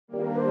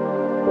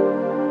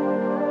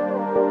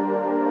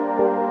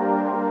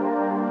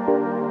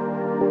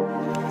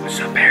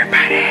What's up,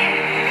 everybody?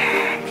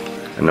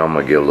 I know I'm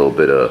gonna get a little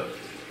bit of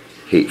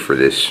hate for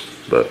this,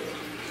 but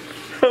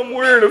I'm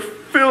wearing a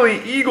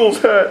Philly Eagles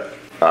hat.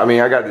 I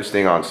mean, I got this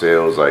thing on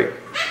sale. It's like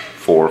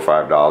 $4 or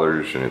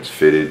 $5 and it's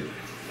fitted.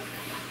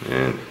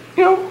 And,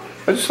 you know,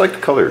 I just like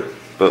the color.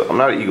 But I'm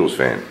not an Eagles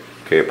fan,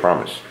 okay, I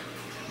promise.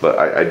 But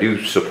I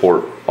do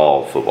support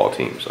all football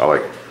teams. I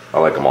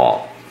like them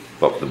all.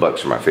 But the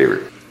Bucks are my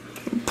favorite.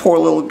 Poor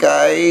little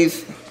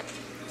guys.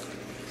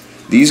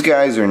 These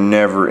guys are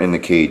never in the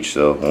cage,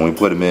 so when we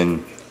put them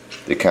in,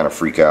 they kind of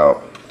freak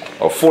out.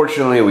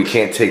 Unfortunately, we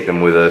can't take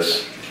them with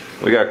us.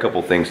 We got a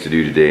couple things to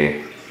do today.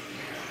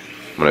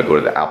 I'm gonna go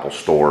to the Apple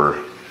store.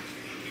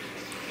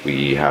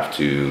 We have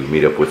to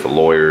meet up with a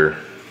lawyer.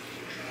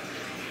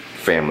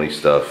 Family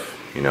stuff,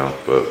 you know,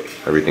 but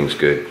everything's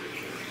good.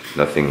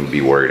 Nothing to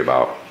be worried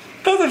about.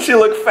 Doesn't she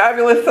look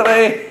fabulous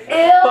today?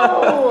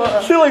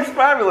 Ew! She looks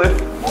fabulous.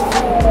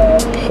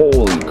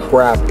 Holy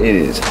crap, it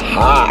is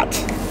hot.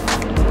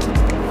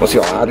 Want to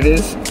see how hot it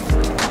is?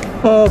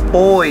 Oh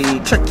boy,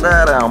 check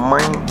that out,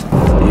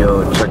 man.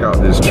 Yo, check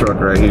out this truck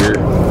right here.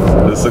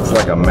 This looks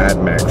like a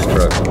Mad Max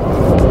truck.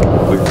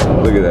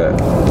 Look at that.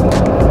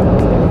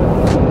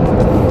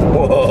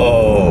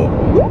 Whoa!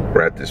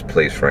 We're at this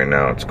place right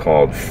now. It's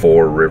called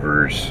Four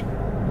Rivers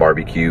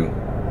Barbecue.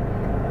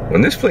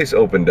 When this place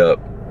opened up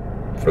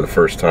for the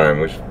first time,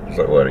 which was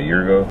like, what, a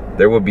year ago?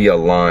 There would be a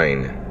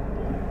line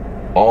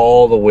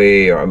all the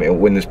way, I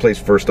mean, when this place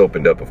first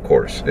opened up, of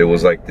course. It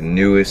was like the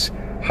newest,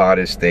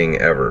 hottest thing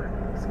ever,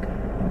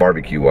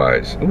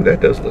 barbecue-wise. Ooh,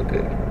 that does look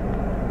good.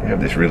 They have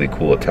this really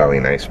cool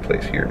Italian ice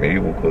place here. Maybe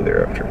we'll go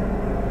there after.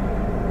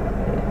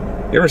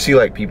 You ever see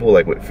like people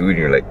like with food and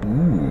you're like,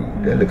 ooh,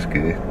 that looks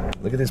good.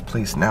 Look at this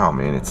place now,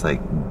 man. It's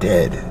like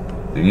dead.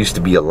 There used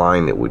to be a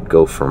line that would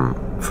go from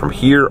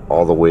here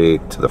all the way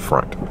to the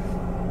front.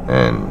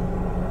 And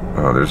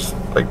there's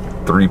like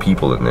 3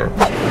 people in there.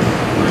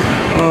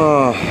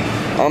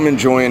 I'm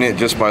enjoying it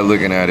just by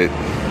looking at it.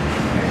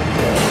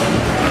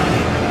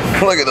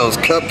 Look at those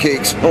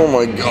cupcakes. Oh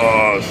my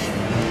gosh.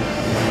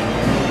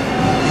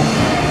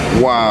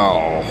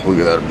 Wow. Look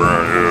at that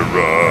burn.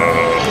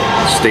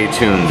 Stay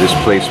tuned. This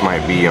place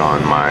might be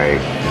on my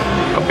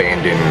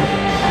abandoned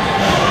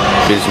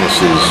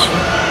businesses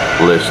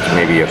list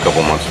maybe a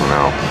couple months from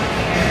now.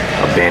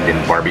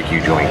 Abandoned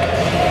barbecue joint.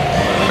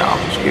 No,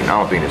 I'm just kidding. I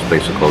don't think this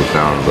place will close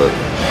down, but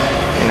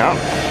you know,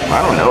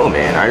 I don't know,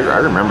 man. I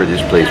remember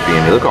this place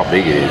being, look how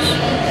big it is.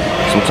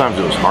 Sometimes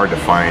it was hard to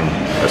find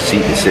a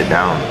seat to sit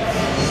down.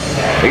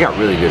 They got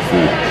really good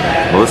food.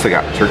 Melissa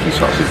got turkey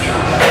sausage.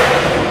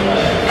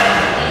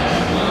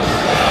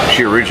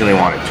 She originally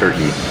wanted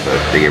turkey, but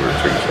they gave her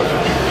turkey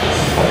sausage.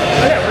 Oh,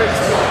 that works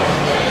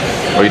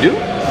too. Oh, you do?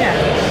 Yeah.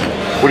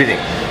 What do you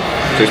think?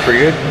 Tastes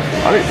pretty good?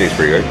 I think it tastes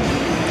pretty good.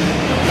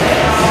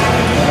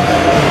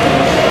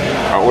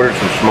 I ordered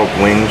some smoked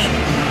wings,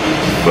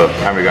 but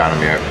haven't gotten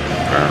them yet.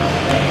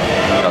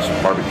 Got some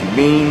barbecue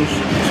beans,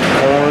 some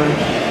corn.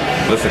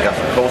 Melissa got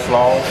some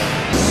coleslaw.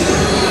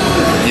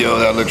 Yo,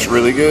 that looks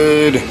really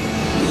good.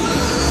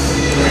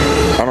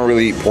 I don't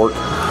really eat pork,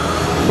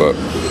 but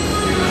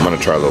I'm gonna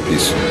try a little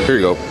piece. Here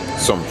you go.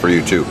 Something for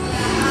you too.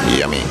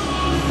 Yummy.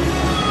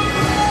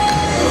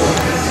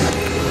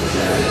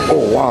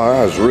 Oh wow,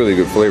 that has really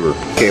good flavor.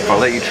 Okay, if I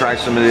let you try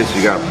some of this,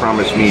 you gotta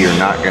promise me you're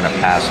not gonna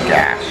pass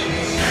gas.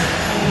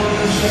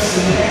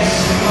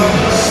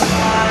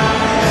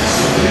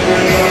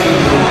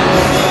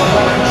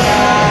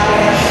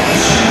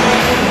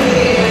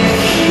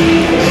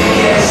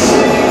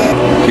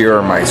 Here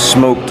are my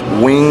smoked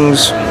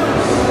wings.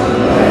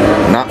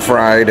 Not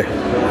fried,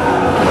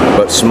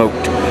 but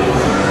smoked.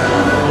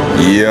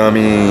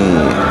 Yummy.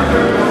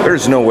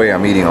 There's no way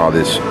I'm eating all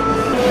this.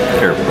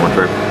 Here, one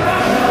try.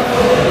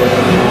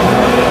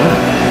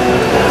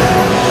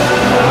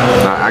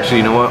 Actually,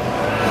 you know what?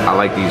 I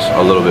like these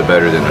a little bit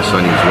better than the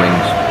Sonny's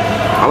wings.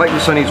 I like the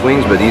Sonny's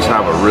wings, but these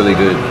have a really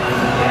good,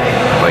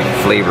 like,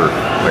 flavor,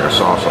 like a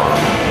sauce on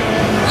them.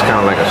 It's kind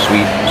of like a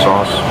sweet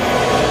sauce.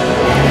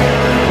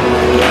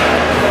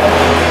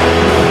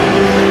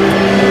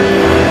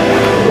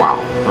 Wow.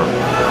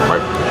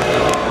 Right.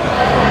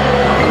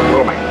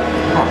 Oh my.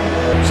 Oh.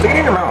 Stick it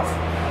in your mouth.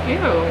 Ew.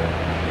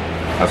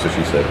 That's what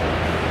she said.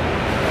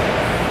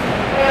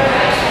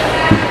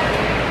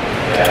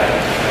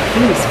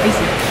 Ooh,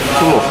 spicy.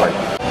 It's a little spicy.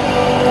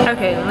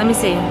 Okay, let me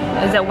see.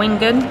 Is that wing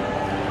good?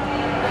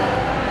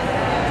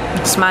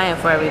 Smile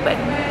for everybody.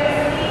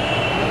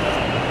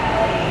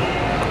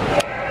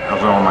 How's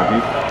it on my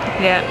beef?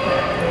 Yeah.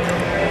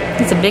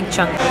 It's a big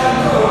chunk.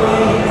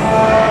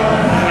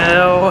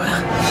 No.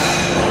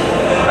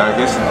 I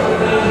guess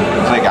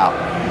take out.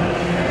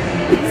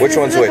 Which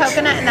one's which? This is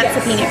a coconut and that's a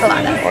pina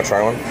colada. Want to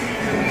try one?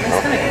 No?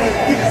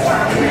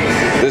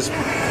 This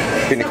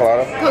pina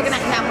colada? Coconut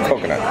and that one's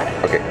Coconut. pina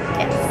colada. Okay.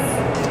 Yes.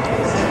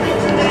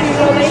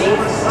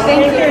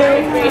 Thank you.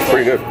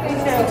 Pretty good. Oh.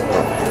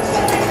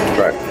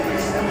 Try it.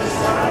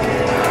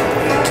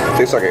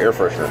 Tastes like an air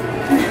freshener.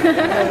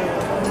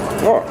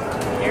 Oh.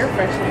 Air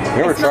freshener. You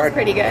never It smells tried?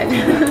 pretty good.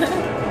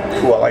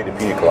 Ooh, I like the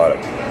pina colada.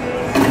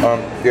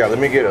 Yeah, let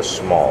me get a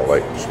small,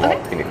 like small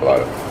pina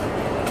colada.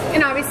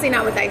 And obviously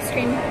not with ice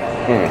cream.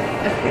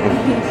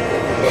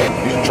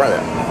 You should try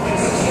that.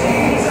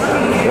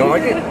 You don't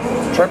like it?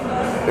 Try.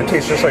 It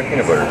tastes just like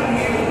peanut butter.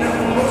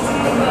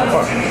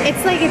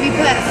 It's like if you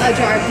put a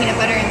jar of peanut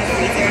butter in the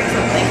freezer or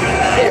something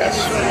like that. Yes.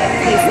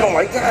 You don't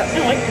like that? I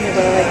don't like peanut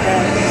butter like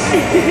that.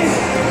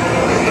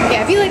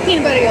 Yeah, if you like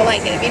peanut butter, you'll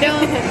like it. If you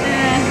don't,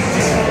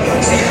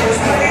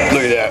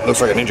 Look at that.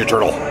 Looks like a Ninja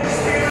Turtle.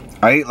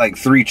 I ate like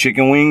 3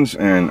 chicken wings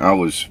and I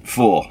was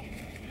full.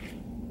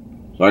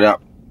 So I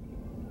got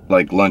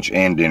like lunch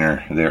and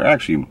dinner there.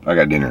 Actually, I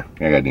got dinner.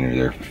 I got dinner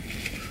there.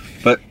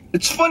 But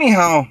it's funny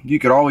how you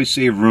could always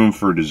save room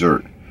for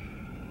dessert.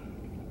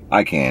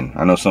 I can.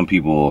 I know some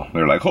people,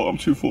 they're like, oh, I'm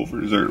too full for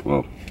dessert.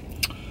 Well,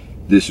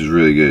 this is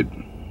really good.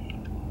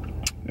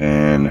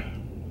 And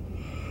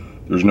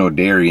there's no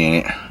dairy in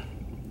it.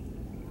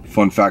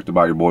 Fun fact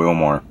about your boy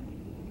Omar.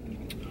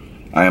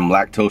 I am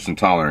lactose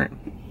intolerant.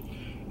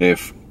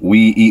 If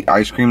we eat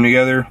ice cream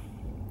together,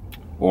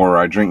 or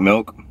I drink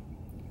milk,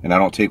 and I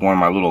don't take one of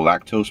my little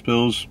lactose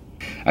pills,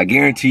 I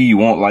guarantee you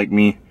won't like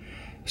me,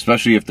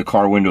 especially if the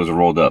car windows are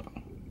rolled up.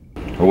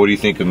 Or what do you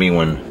think of me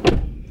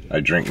when I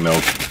drink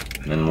milk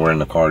and we're in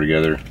the car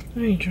together?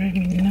 Are you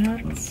driving me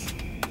nuts?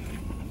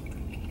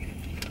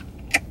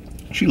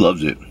 She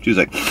loves it. She's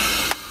like,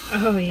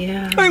 Oh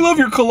yeah. I love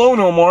your cologne,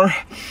 Omar.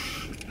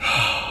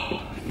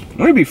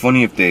 Wouldn't it be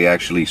funny if they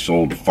actually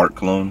sold fart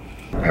cologne?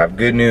 I have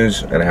good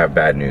news and I have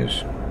bad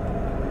news.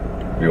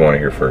 What do you want to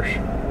hear first?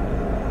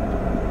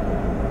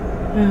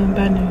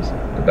 Bad news.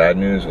 The bad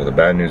news? Well, the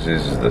bad news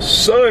is the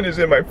sun is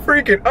in my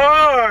freaking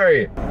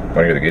eye! Want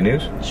to hear the good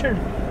news? Sure.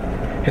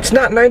 It's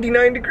not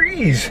 99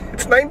 degrees.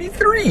 It's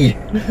 93.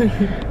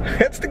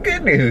 That's the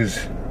good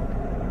news.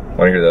 Want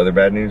to hear the other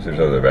bad news? There's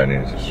other bad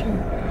news.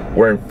 Sure.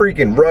 We're in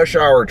freaking rush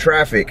hour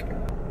traffic.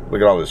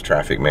 Look at all this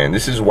traffic, man.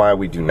 This is why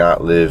we do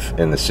not live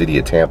in the city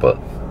of Tampa.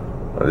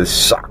 Oh, this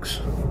sucks.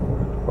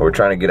 We're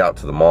trying to get out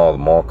to the mall. The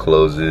mall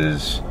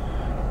closes.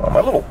 Oh,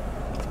 my little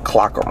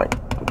clock on my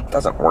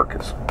doesn't work.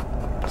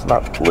 It's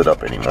not lit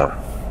up anymore.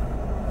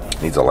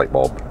 Needs a light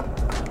bulb.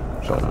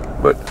 So,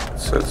 but it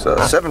says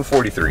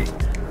 7:43.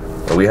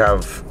 We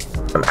have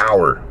an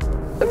hour.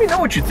 Let me know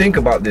what you think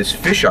about this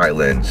fisheye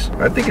lens.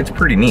 I think it's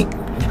pretty neat.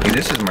 Okay,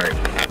 this is my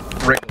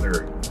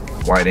regular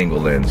wide angle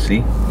lens,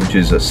 see? Which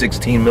is a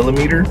 16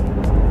 millimeter.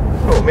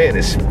 Oh man,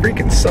 this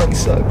freaking sun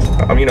sucks.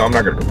 I mean, you know, I'm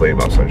not gonna complain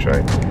about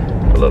sunshine.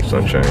 I love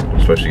sunshine,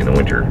 especially in the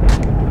winter.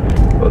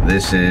 But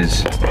this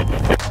is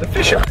the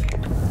fisheye.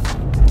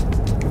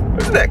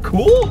 Isn't that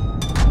cool?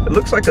 It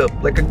looks like a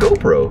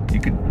GoPro. You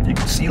could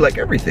see like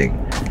everything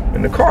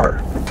in the car.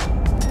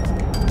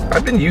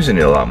 I've been using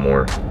it a lot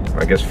more,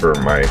 I guess, for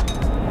my,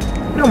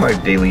 you know, my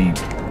daily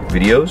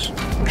videos.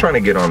 I'm trying to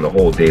get on the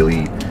whole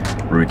daily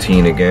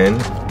routine again.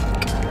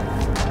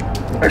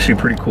 Actually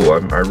pretty cool.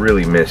 I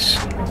really miss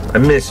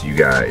you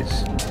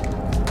guys.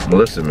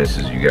 Melissa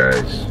misses you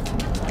guys.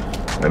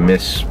 I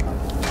miss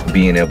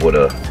being able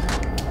to,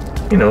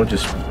 you know,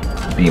 just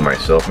be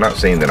myself. Not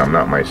saying that I'm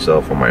not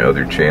myself on my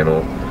other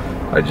channel.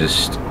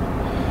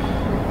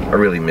 I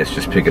really miss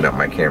just picking up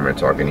my camera and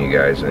talking to you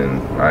guys.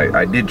 And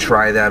I did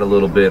try that a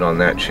little bit on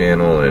that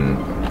channel, and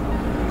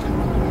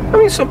I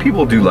mean, some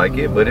people do like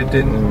it, but it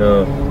didn't,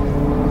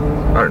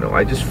 I don't know.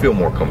 I just feel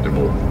more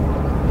comfortable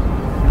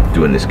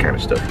doing this kind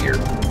of stuff here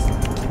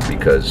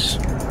because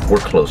we're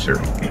closer,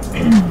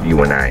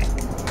 you and I.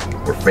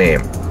 We're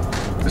fam.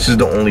 This is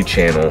the only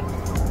channel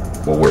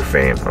where we're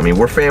fam. I mean,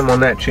 we're fam on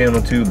that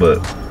channel too,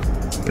 but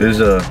there's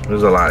a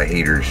lot of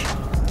haters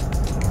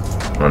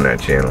on that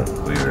channel,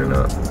 believe it or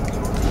not.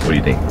 What do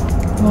you think?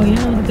 Well,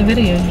 yeah, look at the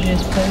videos you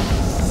just put.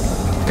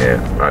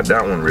 Yeah,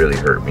 that one really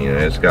hurt me.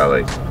 It's got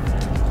like,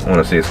 I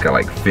want to say it's got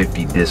like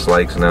 50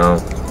 dislikes now.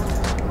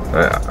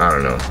 I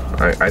don't know.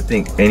 I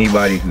think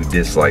anybody who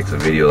dislikes a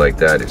video like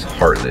that is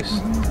heartless.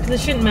 It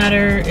shouldn't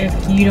matter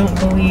if you don't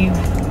believe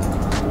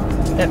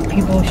that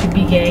people should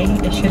be gay.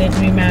 It shouldn't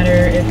really matter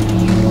if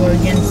you are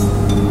against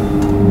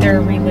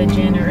their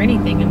religion or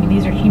anything. I mean,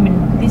 these are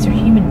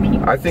human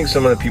people. I think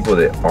some of the people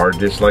that are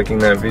disliking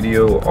that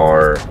video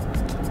are,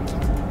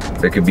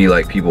 it could be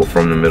like people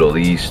from the Middle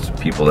East,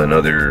 people in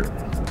other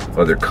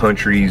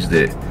countries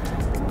that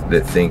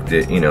think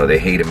that, you know, they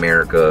hate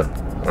America.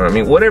 I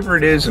mean, whatever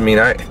it is, I mean,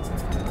 I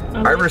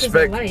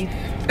respect.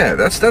 Yeah,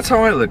 that's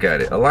how I look at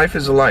it. A life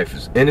is a life.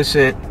 It's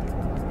innocent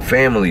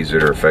families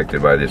that are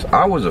affected by this.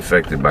 I was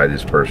affected by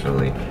this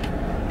personally.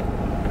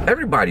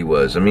 Everybody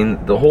was. I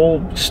mean, the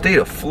whole state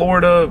of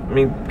Florida, I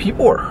mean,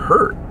 people are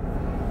hurt.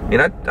 I mean,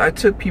 I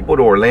took people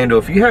to Orlando.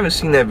 If you haven't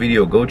seen that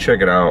video, go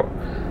check it out.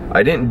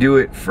 I didn't do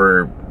it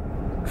for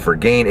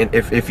gain. And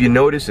if you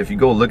notice, if you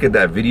go look at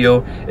that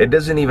video, it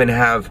doesn't even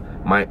have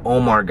my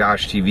Omar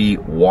Gosh TV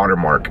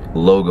watermark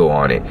logo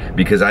on it,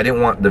 because I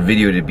didn't want the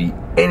video to be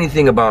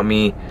anything about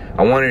me.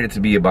 I wanted it to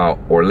be about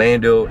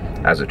Orlando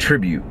as a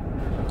tribute,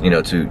 you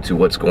know, to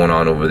what's going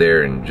on over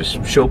there, and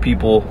just show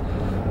people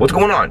what's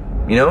going on,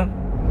 you know?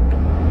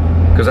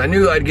 Because I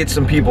knew I'd get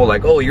some people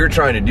like, oh, you're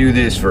trying to do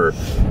this for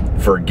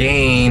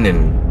gain,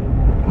 and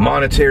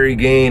monetary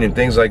gain and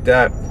things like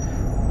that.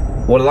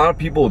 What a lot of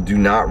people do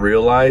not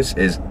realize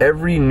is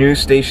every news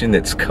station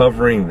that's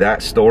covering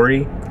that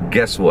story,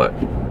 guess what?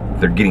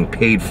 They're getting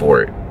paid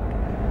for it.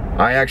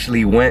 I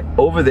actually went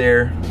over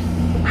there,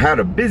 had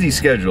a busy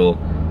schedule,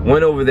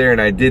 went over there and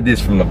I did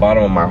this from the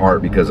bottom of my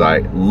heart because I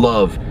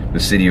love the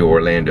city of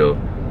Orlando.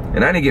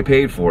 And I didn't get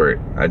paid for it.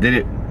 I did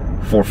it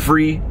for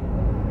free,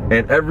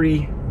 and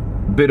every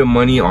bit of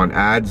money on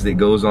ads that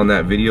goes on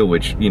that video,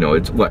 which, you know,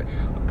 it's what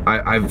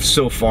I've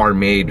so far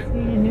made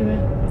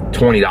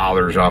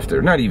 $20 off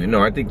there. Not even,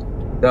 no, I think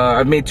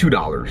I've made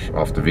 $2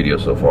 off the video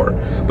so far.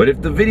 But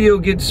if the video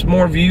gets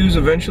more views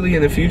eventually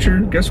in the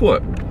future, guess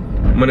what?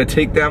 I'm gonna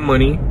take that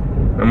money,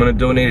 I'm gonna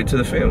donate it to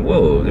the fam.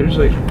 Whoa, there's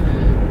like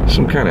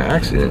some kind of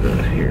accident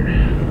here.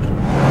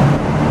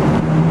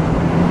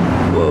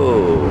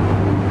 Whoa,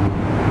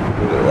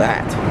 look at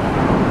that.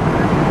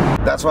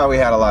 That's why we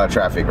had a lot of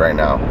traffic right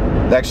now.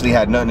 It actually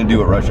had nothing to do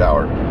with rush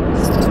hour.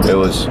 It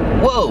was,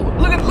 whoa,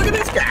 look at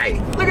this guy.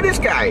 Look at this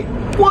guy.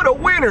 What a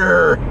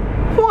winner.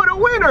 What a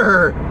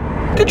winner.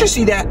 Did you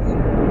see that?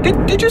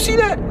 Did you see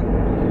that?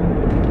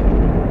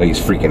 Oh, he's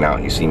freaking out.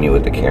 He see me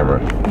with the camera.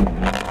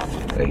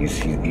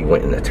 He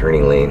went in the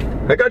turning lane.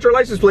 I got your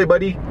license plate,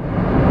 buddy.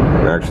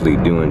 They're actually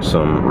doing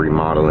some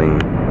remodeling.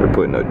 They're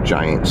putting a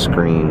giant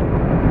screen.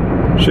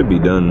 Should be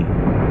done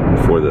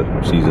before the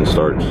season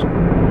starts.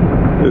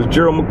 There's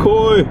Gerald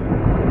McCoy.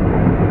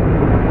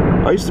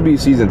 I used to be a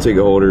season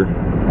ticket holder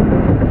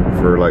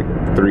for like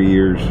 3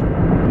 years.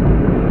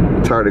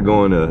 Tired of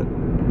going to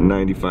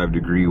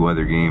 95-degree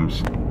weather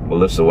games.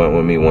 Melissa went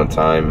with me one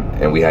time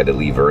and we had to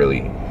leave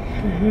early.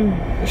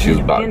 She was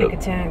about to,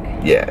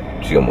 attack.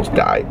 Yeah, she almost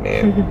died,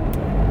 man.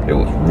 It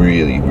was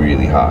really,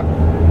 really hot.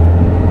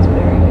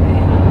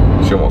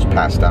 She almost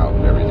passed out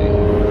and everything.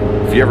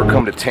 If you ever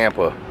come to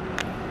Tampa,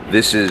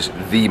 this is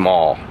the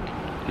mall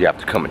you have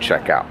to come and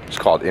check out. It's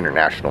called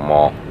International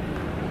Mall,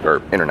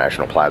 or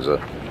International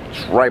Plaza.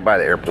 It's right by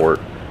the airport.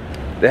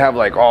 They have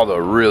like all the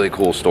really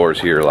cool stores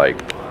here,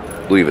 like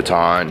Louis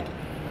Vuitton,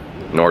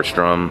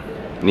 Nordstrom,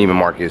 Neiman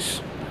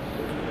Marcus,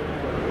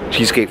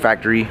 Cheesecake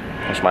Factory.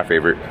 That's my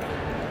favorite.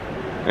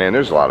 And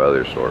there's a lot of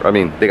other stores. I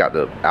mean, they got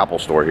the Apple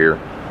store here.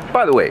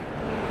 By the way,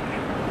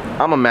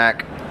 I'm a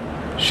Mac,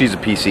 she's a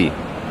PC,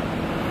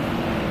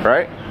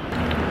 right?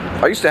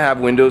 I used to have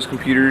Windows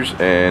computers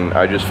and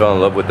I just fell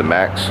in love with the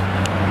Macs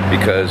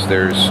because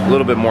there's a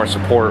little bit more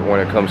support when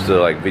it comes to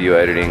like video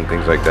editing,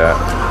 things like that.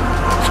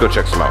 Let's go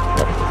check some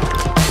out.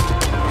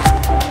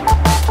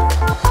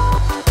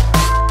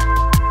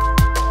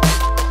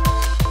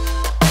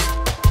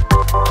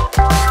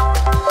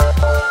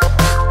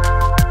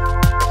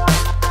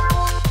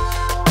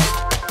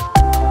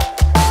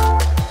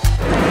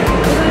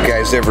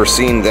 Ever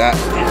seen that?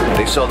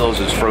 They sell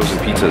those as frozen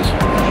pizzas,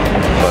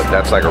 but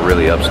that's like a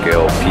really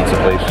upscale pizza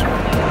place.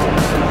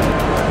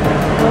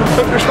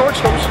 There's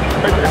Nordstrom's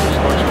right there.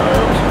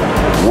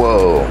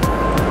 Whoa,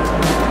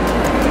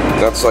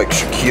 that's like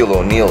Shaquille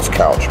O'Neal's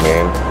couch,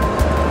 man.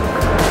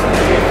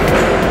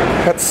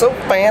 That's so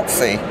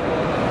fancy.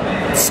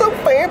 It's so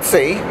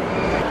fancy.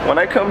 When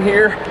I come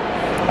here,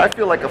 I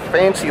feel like a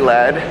fancy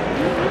lad.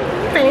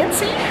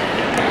 Fancy?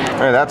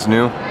 Hey, that's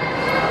new.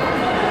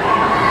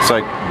 It's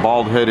like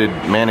bald-headed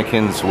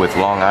mannequins with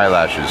long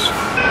eyelashes.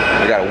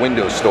 They got a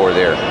Windows store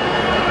there.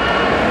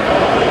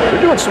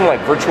 They're doing some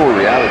like virtual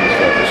reality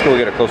stuff. Let's go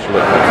get a closer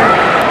look.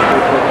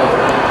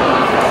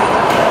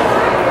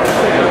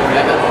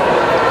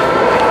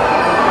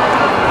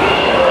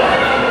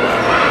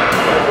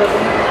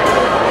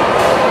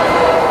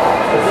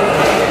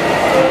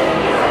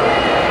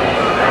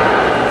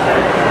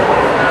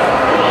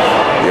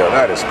 Yo,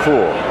 that is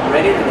cool.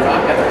 Ready to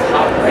rock at the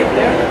top right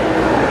there?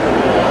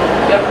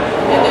 Yep.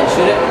 And then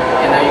shoot it,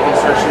 and now you can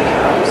start shooting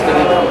arms. Then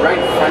they come right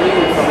in front of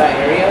you from that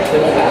area.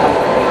 Then they come.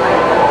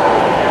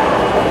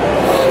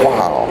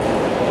 Wow.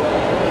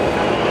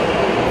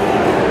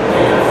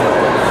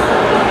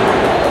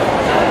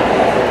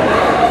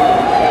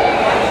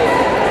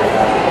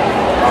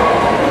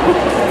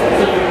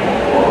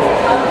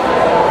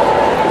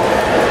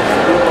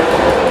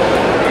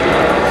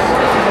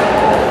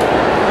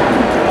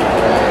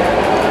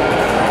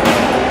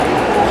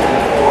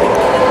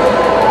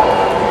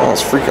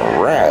 That's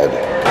freaking rad.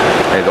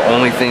 Hey, the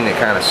only thing that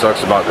kind of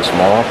sucks about this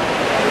mall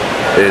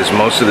is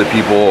most of the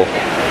people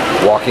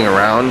walking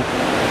around,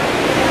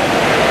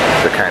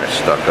 they're kind of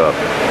stuck up.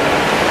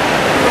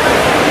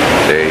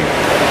 They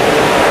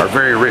are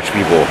very rich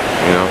people,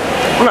 you know.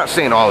 I'm not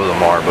saying all of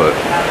them are, but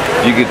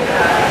you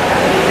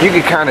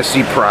could kind of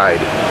see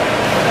pride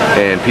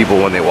in people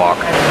when they walk.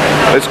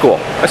 It's cool.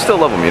 I still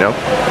love them, you know.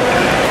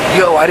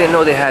 Yo, I didn't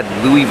know they had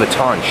Louis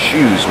Vuitton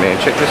shoes, man.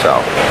 Check this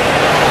out.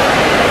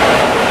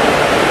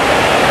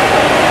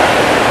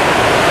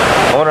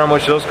 I wonder how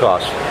much those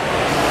cost.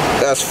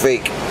 That's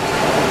fake.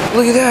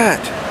 Look at that.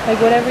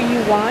 Like whatever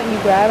you want, you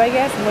grab, I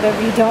guess, and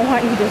whatever you don't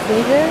want, you just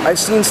leave it. I've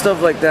seen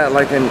stuff like that,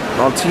 like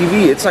on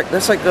TV. It's like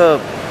that's like a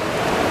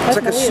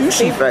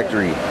sushi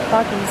factory.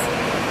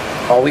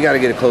 Takis. Oh, we got to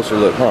get a closer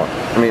look, huh?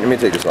 Let me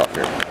take this off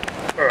here.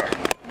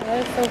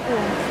 That is so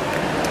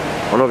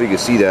cool. don't know if you can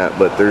see that,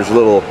 but there's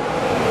little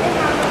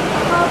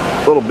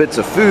bits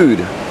of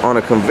food on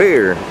a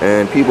conveyor,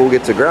 and people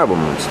get to grab them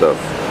and stuff.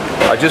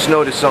 I just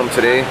noticed something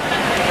today,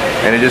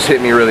 and it just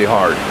hit me really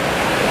hard.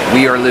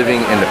 We are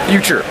living in the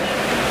future.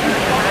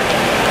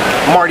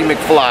 Marty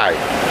McFly,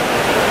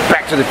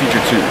 Back to the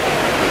Future 2.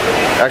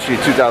 Actually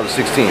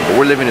 2016, but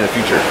we're living in the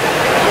future.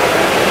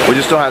 We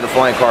just don't have the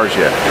flying cars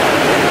yet.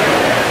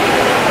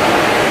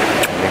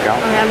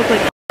 I look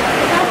like...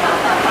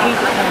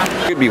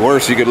 Could be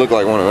worse, you could look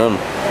like one of them.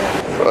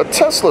 A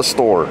Tesla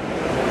store.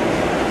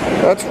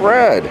 That's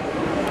rad.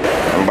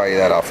 I'm gonna buy you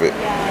that outfit.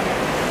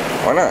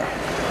 Why not?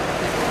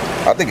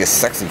 I think it's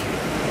sexy.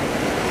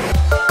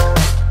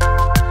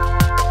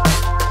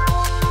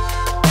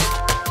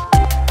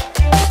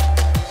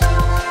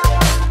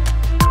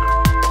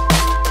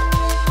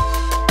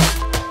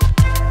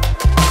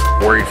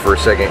 Worried for a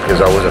second because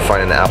I wasn't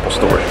finding the Apple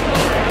store.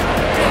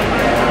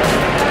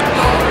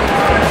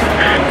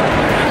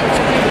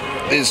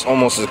 This is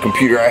almost the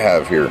computer I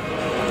have here,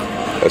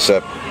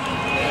 except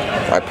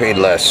I paid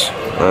less.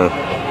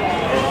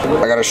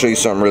 I gotta show you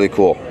something really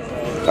cool.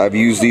 I've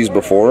used these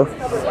before,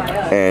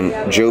 and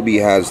Joby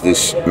has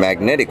this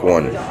magnetic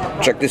one.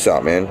 Check this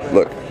out, man.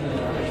 Look,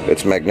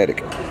 it's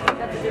magnetic.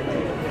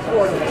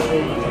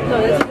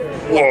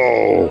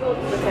 Whoa!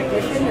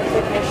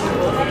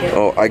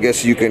 Oh, I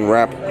guess you can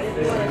wrap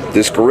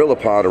this Gorilla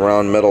Pod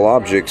around metal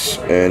objects,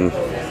 and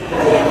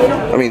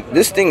I mean,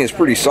 this thing is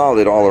pretty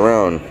solid all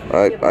around.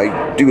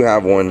 I do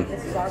have one.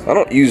 I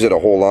don't use it a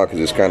whole lot because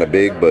it's kind of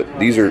big, but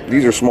these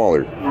are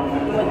smaller.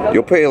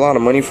 You'll pay a lot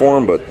of money for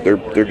them, but they're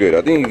good.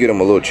 I think you get them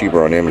a little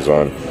cheaper on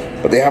Amazon.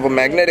 But they have a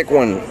magnetic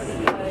one.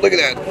 Look at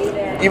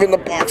that. Even the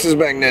box is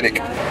magnetic.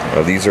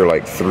 Now, these are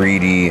like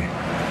 3D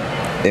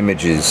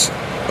images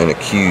in a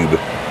cube.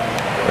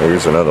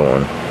 Here's another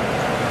one.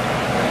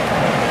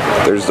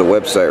 There's the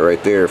website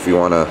right there if you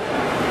want to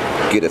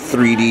get a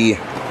 3D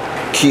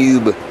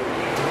cube.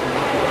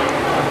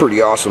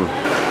 Pretty awesome.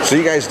 So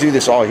you guys do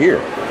this all here?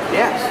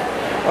 Yes.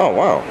 Oh,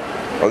 wow.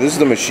 Oh, this is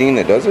the machine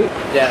that does it?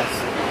 Yes.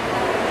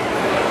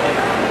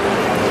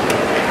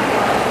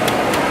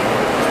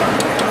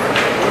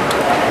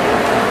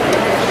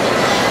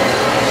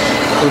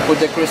 We put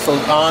the crystal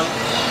on,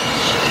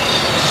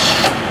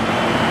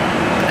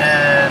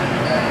 and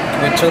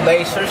with 2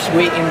 lasers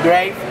we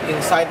engrave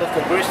inside of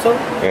the crystal.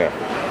 Yeah.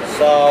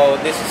 So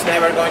this is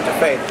never going to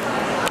fade.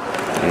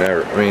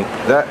 Never. I mean,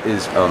 that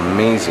is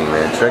amazing,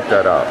 man. Check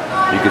that out.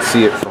 You can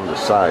see it from the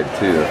side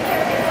too.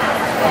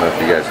 I don't know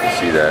if you guys can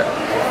see that.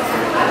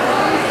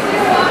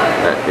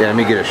 Yeah, let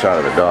me get a shot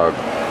of the dog.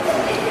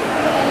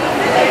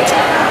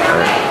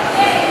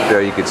 Right.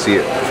 There you can see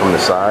it from the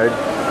side.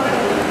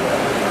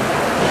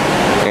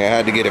 Yeah, I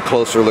had to get a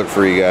closer look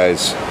for you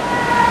guys.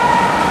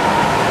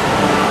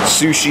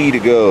 Sushi to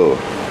go.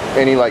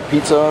 Any like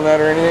pizza on that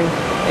or anything?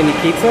 Any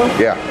pizza?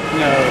 Yeah.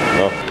 No.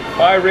 No.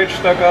 Bye, rich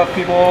stuck up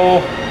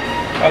people.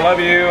 I love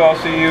you. I'll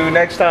see you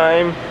next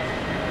time.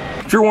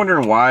 If you're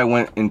wondering why I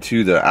went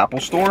into the Apple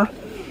store,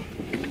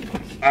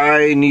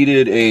 I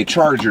needed a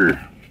charger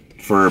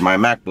for my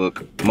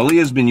MacBook.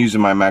 Malia's been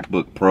using my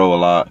MacBook Pro a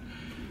lot.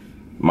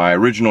 My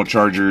original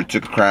charger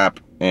took crap,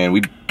 and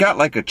we got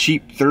like a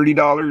cheap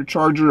 $30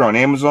 charger on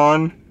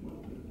Amazon.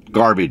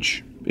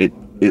 Garbage. It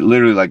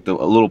literally, like, a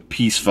little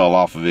piece fell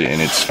off of it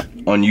and it's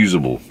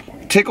unusable.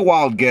 Take a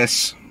wild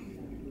guess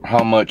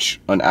how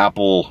much an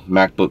Apple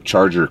MacBook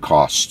charger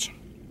costs.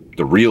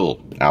 The real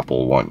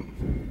Apple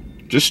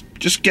one.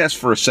 Just guess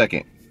for a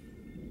second.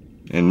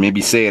 And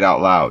maybe say it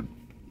out loud.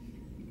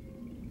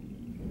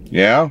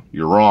 Yeah?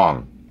 You're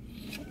wrong.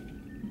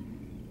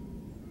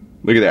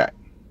 Look at that.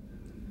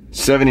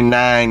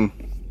 $79.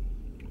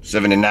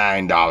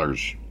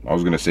 I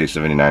was gonna say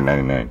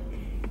 $79.99.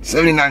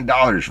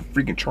 $79 for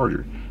freaking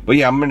charger. But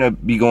yeah, I'm gonna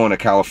be going to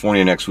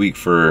California next week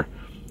for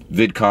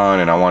VidCon,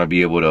 and I want to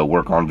be able to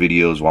work on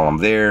videos while I'm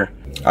there.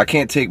 I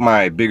can't take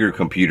my bigger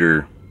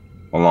computer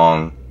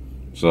along,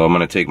 so I'm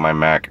gonna take my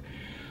Mac.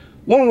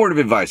 One word of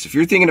advice: if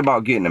you're thinking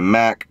about getting a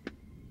Mac,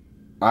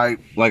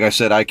 like I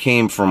said, I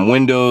came from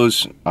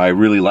Windows. I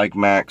really like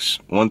Macs.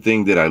 One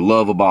thing that I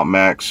love about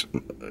Macs,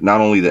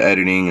 not only the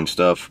editing and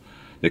stuff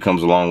that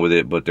comes along with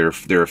it, but they're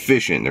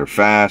efficient, they're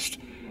fast,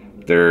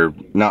 they're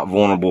not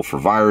vulnerable for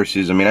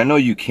viruses. I mean, I know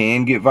you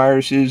can get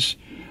viruses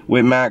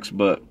with Macs,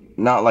 but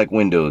not like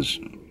Windows.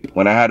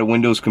 When I had a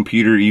Windows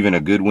computer, even a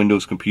good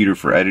Windows computer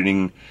for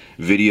editing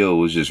video, it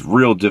was just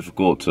real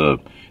difficult to,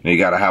 you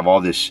gotta have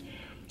all this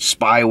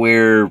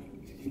spyware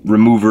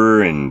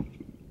remover and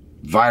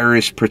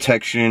virus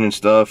protection and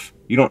stuff.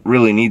 You don't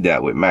really need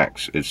that with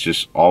Macs. It's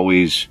just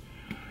always,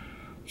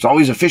 it's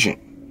always efficient.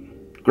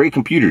 Great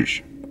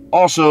computers.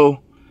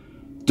 Also,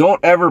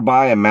 don't ever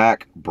buy a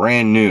Mac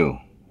brand new.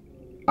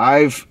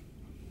 I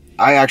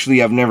actually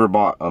have never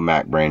bought a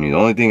Mac brand new. The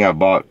only thing I've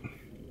bought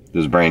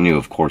that's brand new,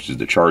 of course, is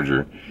the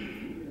charger.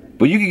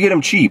 But you can get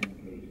them cheap.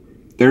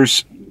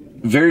 There's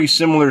very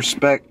similar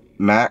spec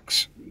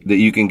Macs that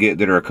you can get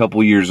that are a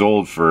couple years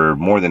old for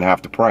more than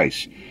half the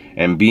price.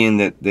 And being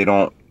that they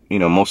don't, you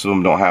know, most of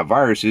them don't have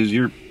viruses,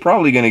 you're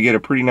probably going to get a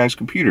pretty nice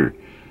computer.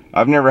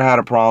 I've never had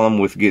a problem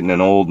with getting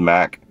an old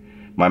Mac.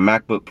 My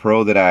MacBook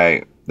Pro that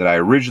I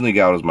originally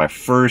got was my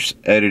first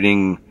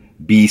editing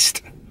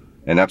beast,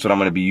 and that's what I'm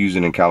going to be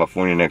using in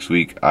California next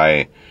week.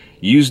 I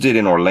used it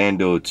in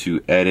Orlando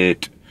to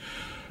edit,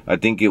 I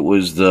think it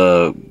was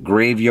the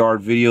graveyard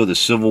video, the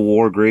Civil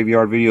War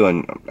graveyard video,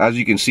 and as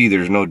you can see,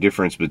 there's no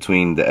difference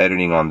between the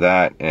editing on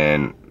that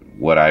and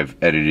what I've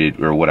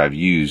edited or what I've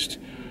used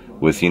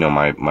with, you know,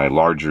 my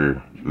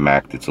larger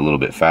Mac that's a little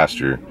bit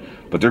faster.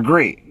 But they're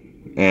great,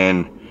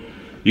 and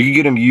you can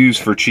get them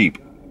used for cheap.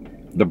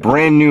 The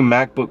brand new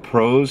MacBook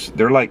Pros,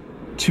 they're like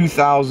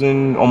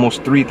 $2,000,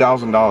 almost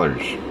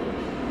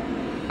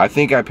 $3,000. I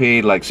think I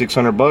paid like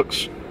 600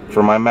 bucks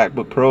for my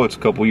MacBook Pro. It's a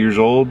couple years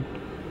old.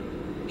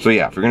 So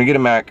yeah, if you're gonna get a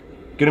Mac,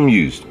 get them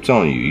used. I'm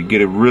telling you, you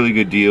get a really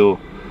good deal,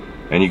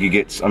 and you could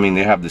get, I mean,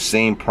 they have the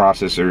same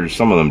processors,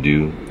 some of them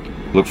do.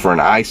 Look for an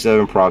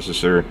i7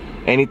 processor.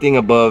 Anything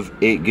above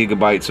 8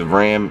 gigabytes of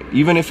RAM,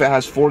 even if it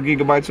has 4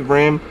 gigabytes of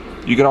RAM,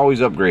 you can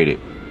always upgrade it.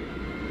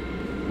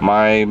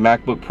 My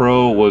MacBook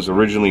Pro was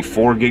originally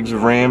 4 gigs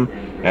of RAM,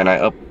 and I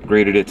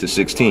upgraded it to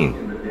 16,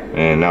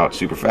 and now it's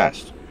super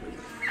fast.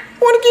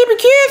 Wanna give a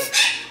kiss?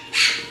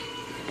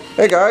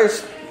 Hey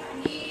guys.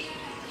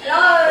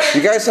 Hello.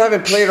 You guys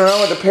haven't played around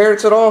with the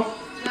Parrots at all?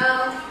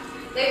 No.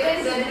 They've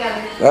been good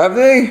together. Have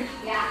they?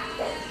 Yeah.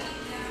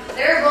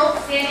 They're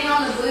both standing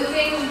on the blue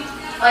thing,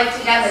 like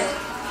together.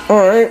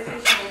 Alright.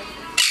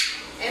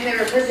 And they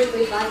were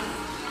perfectly fine.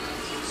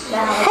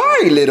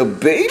 Hi, little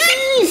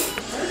babies.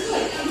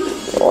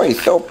 Oh,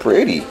 he's so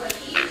pretty.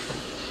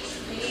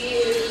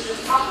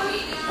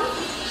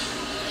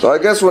 So I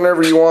guess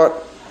whenever you want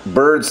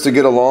birds to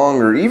get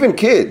along, or even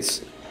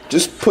kids,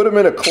 just put them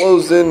in a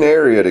closed-in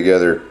area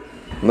together,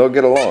 and they'll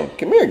get along.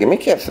 Come here, give me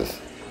kisses.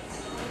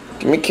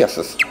 Give me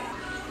kisses.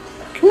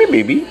 Come here,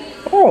 baby.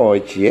 Oh,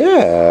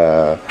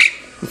 yeah.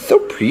 It's so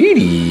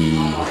pretty.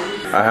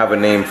 I have a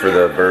name for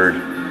the bird.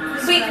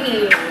 Sweet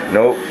pea.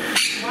 Nope.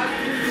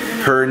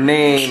 Her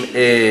name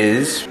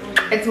is...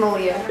 It's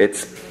Malia.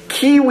 It's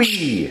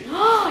Kiwi.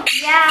 Oh,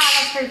 yeah,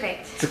 that's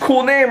perfect. It's a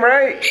cool name,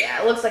 right?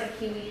 Yeah, it looks like a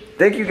kiwi.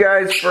 Thank you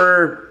guys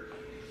for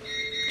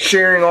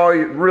sharing all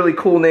your really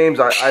cool names.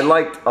 I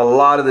liked a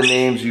lot of the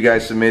names you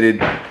guys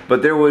submitted,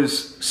 but there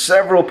was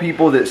several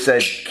people that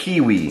said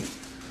Kiwi.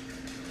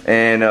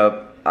 And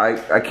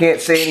I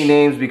can't say any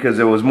names because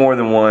there was more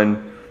than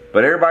one.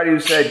 But everybody who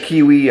said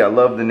Kiwi, I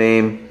love the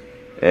name.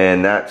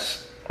 And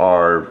that's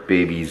our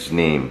baby's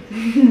name.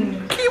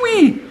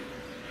 Kiwi!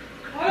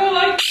 I don't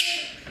like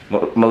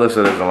it.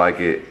 Melissa doesn't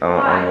like it.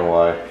 I don't know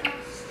why.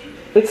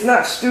 It's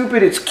not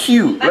stupid, it's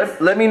cute.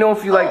 Let me know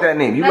if you like that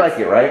name. You like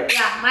it, right?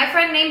 Yeah, my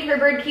friend named her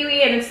bird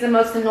Kiwi, and it's the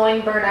most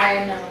annoying bird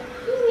I know.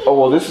 Oh,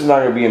 well, this is not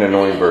going to be an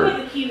annoying bird.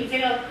 Look at the kiwi.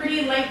 They got a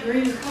pretty light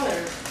green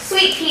color.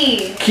 Sweet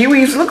pea.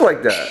 Kiwis look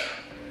like that.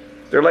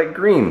 They're like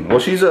green. Well,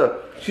 she's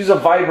a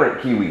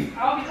vibrant kiwi.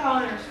 I'll be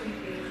calling her Sweet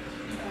Pea.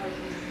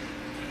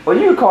 Well,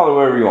 you can call her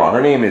whatever you want.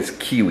 Her name is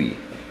Kiwi.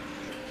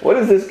 What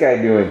is this guy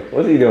doing?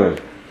 What's he doing?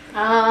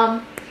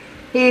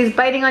 He's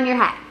biting on your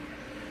hat.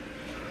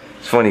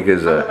 It's funny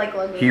because like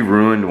he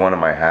ruined one of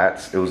my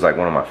hats. It was like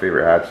one of my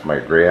favorite hats, my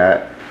gray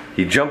hat.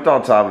 He jumped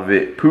on top of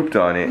it, pooped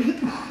on it,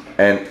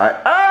 and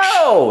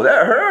ow,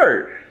 that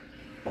hurt.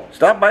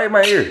 Stop biting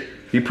my ear.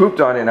 He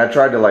pooped on it, and I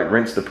tried to like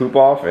rinse the poop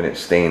off, and it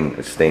stained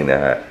the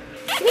hat.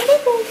 Come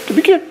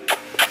here.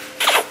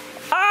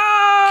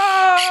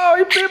 Oh,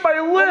 he bit my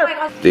lip.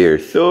 Oh, they're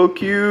so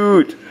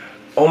cute.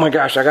 Oh my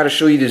gosh, I gotta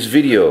show you this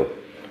video.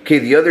 Okay,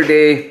 the other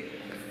day,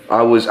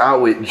 I was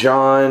out with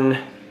John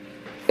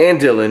and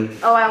Dylan.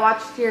 Oh, I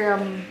watched your,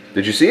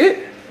 Did you see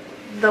it?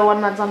 the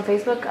one that's on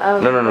Facebook?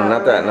 No,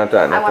 not that.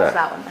 I watched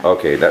that one.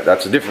 Okay,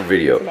 that's a different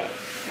video. Today.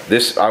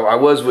 This, I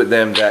was with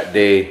them that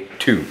day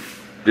too.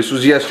 This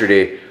was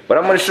yesterday, but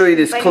I'm gonna show you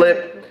this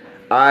clip.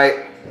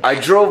 I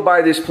drove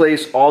by this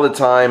place all the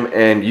time,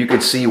 and you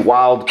could see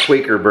wild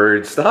Quaker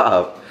birds.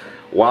 Stop.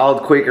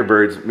 Wild Quaker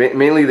birds,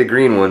 mainly the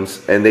green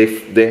ones, and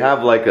they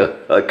have like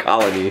a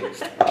colony.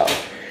 Stop.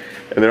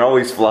 And they're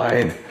always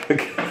flying. He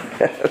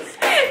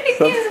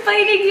keeps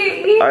biting your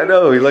ear. I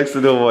know, he likes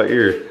to know my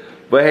ear.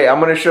 But hey, I'm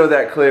gonna show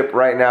that clip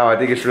right now. I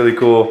think it's really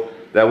cool.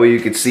 That way you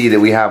can see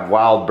that we have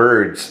wild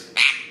birds.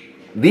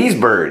 These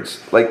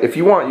birds, like if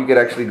you want, you could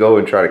actually go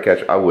and try to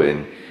catch. I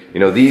wouldn't.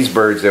 You know, these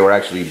birds, they were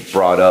actually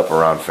brought up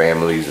around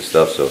families and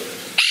stuff. So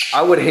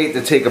I would hate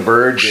to take a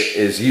bird that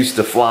is used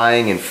to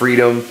flying and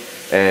freedom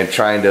and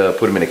trying to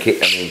put them in a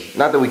cage. I mean,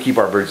 not that we keep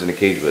our birds in a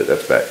cage, but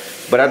that's bad.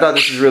 But I thought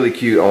this was really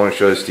cute. I want to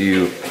show this to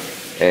you.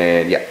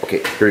 And yeah,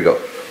 okay, here we go.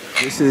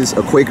 This is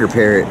a Quaker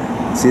parrot.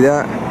 See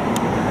that?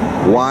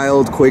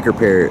 Wild Quaker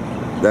parrot.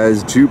 That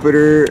is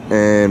Jupiter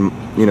and,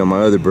 you know,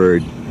 my other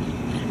bird.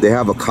 They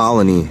have a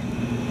colony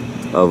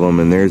of them,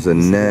 and there's a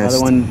nest.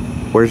 Another one.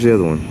 Where's the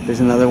other one? There's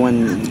another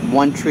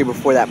one tree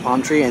before that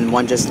palm tree, and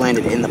one just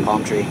landed in the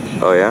palm tree.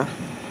 Oh yeah?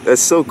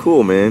 That's so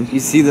cool, man. You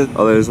see the...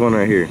 Oh, there's one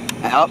right here.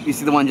 Oh, you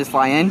see the one just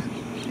fly in?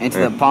 Into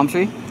the palm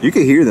tree? You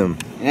can hear them.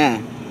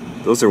 Yeah.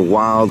 Those are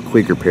wild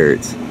Quaker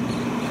parrots.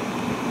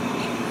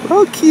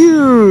 Oh,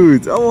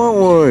 cute! I want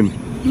one.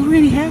 You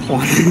already have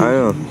one. I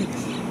know.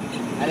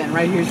 And then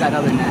right here's that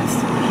other nest.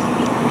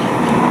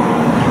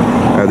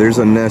 There's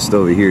a nest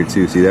over here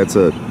too. See, that's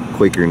a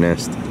Quaker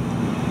nest.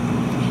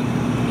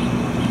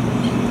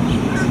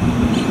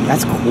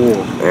 That's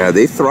cool. Yeah,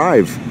 they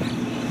thrive.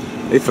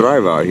 They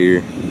thrive out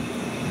here.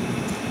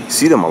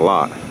 See them a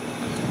lot.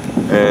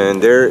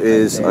 And there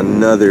is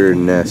another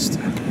nest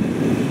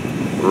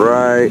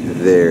right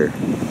there.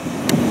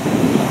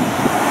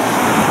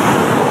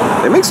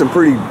 They make some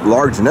pretty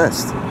large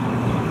nests.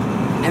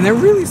 And they're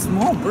really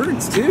small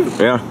birds too.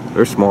 Yeah,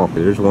 they're small.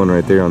 There's one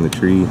right there on the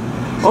tree.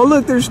 Oh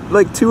look, there's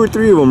like 2 or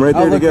 3 of them right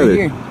there together. Right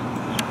here.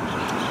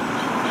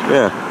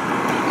 Yeah.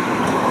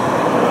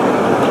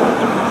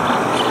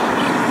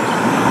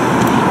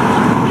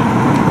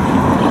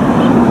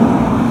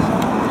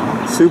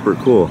 Super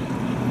cool.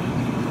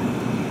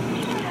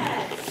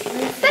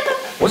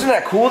 Wasn't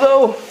that cool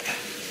though?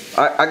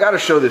 I gotta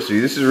show this to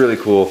you. This is really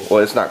cool. Well,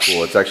 it's not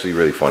cool. It's actually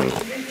really funny.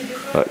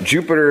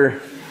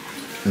 Jupiter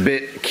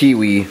bit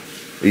Kiwi.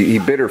 He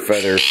bit her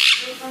feather,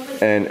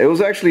 and it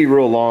was actually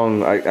real long.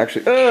 But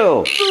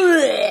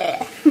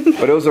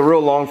it was a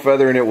real long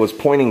feather, and it was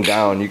pointing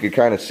down. You could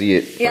kind of see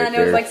it. Yeah, right and it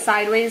there. was like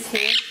sideways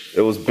too.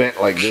 It was bent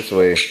like this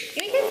way.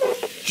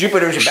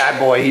 Jupiter's a bad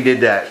boy. He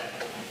did that,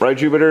 right,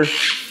 Jupiter?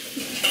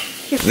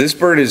 This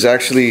bird is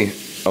actually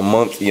a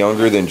month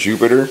younger than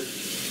Jupiter,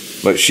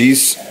 but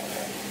she's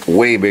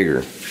way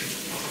bigger.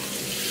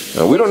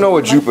 Now, we don't know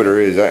what Jupiter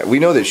is. We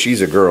know that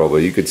she's a girl, but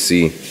you could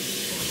see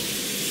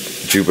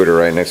Jupiter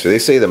right next to her. They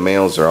say the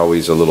males are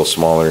always a little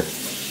smaller.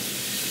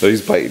 So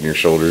he's biting your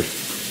shoulder.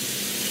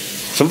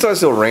 Sometimes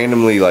he'll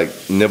randomly like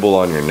nibble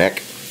on your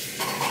neck.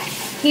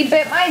 He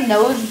bit my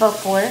nose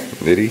before.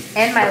 Did he?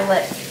 And my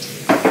lip.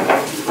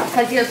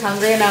 Because he was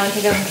hungry and I went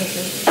to give him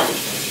kisses.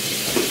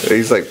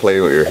 He's like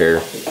playing with your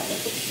hair.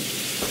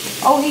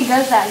 Oh, he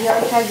does that. He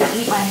always tries to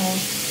eat my hair.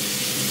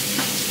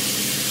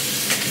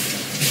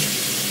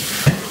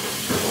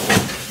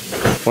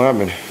 What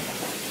happened?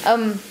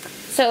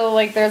 So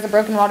like there's a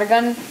broken water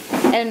gun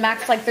and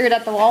Max like threw it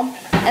at the wall.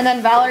 And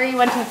then Valerie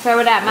went to throw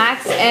it at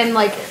Max and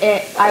like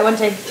I went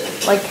to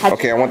like catch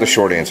Okay, I want the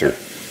short answer.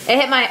 It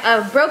hit my,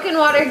 broken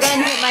water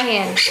gun hit my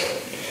hand.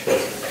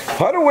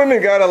 How do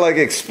women gotta like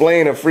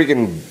explain a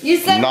freaking You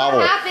said novel?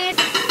 what happened?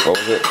 What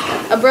was it?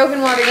 A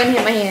broken water gun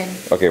hit my hand.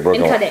 Okay,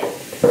 broken. And cut it.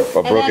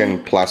 A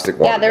broken plastic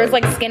water Yeah, there was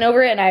gun. like skin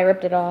over it and I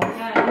ripped it off.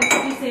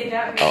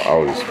 I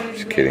was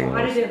just kidding.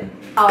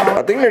 Oh,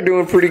 I think they're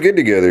doing pretty good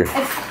together.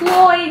 it's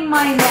clawing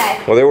my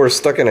neck. Well, they were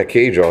stuck in a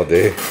cage all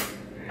day.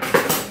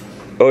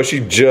 Oh, she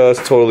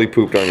just totally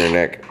pooped on your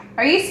neck.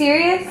 Are you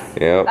serious?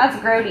 Yeah. That's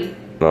grody.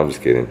 No, I'm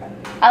just kidding.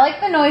 I like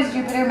the noise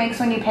Jupiter makes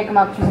when you pick him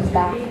up from his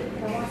back.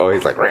 Oh,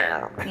 he's like,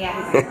 "Meow."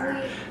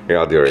 Yeah. Here,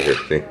 I'll do it right here.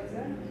 See?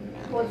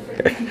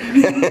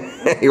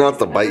 He wants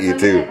to bite you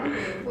too.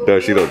 No,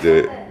 she don't do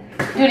it.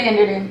 Do it again,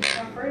 do it again.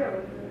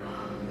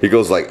 He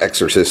goes like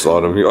exorcist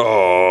on him.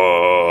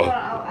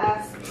 Oh.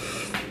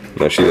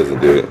 No, she doesn't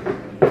do it.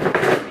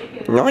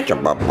 No, it's a Do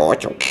you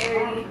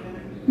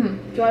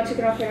want to take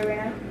it off right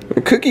now?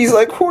 Cookie's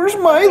like, where's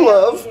my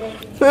love?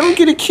 Let me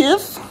get a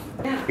kiss.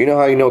 You know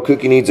how you know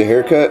Cookie needs a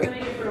haircut?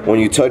 When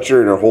you touch her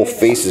and her whole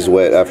face is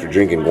wet after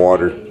drinking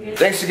water.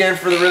 Thanks again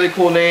for the really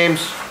cool names.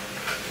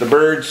 The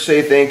birds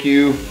say thank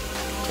you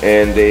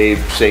and they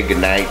say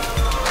goodnight.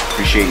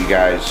 Appreciate you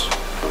guys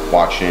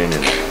watching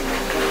and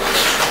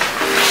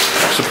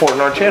supporting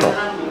our channel.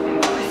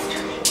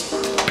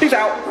 Peace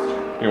out.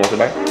 You want to say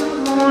bye?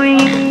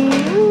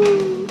 Bye.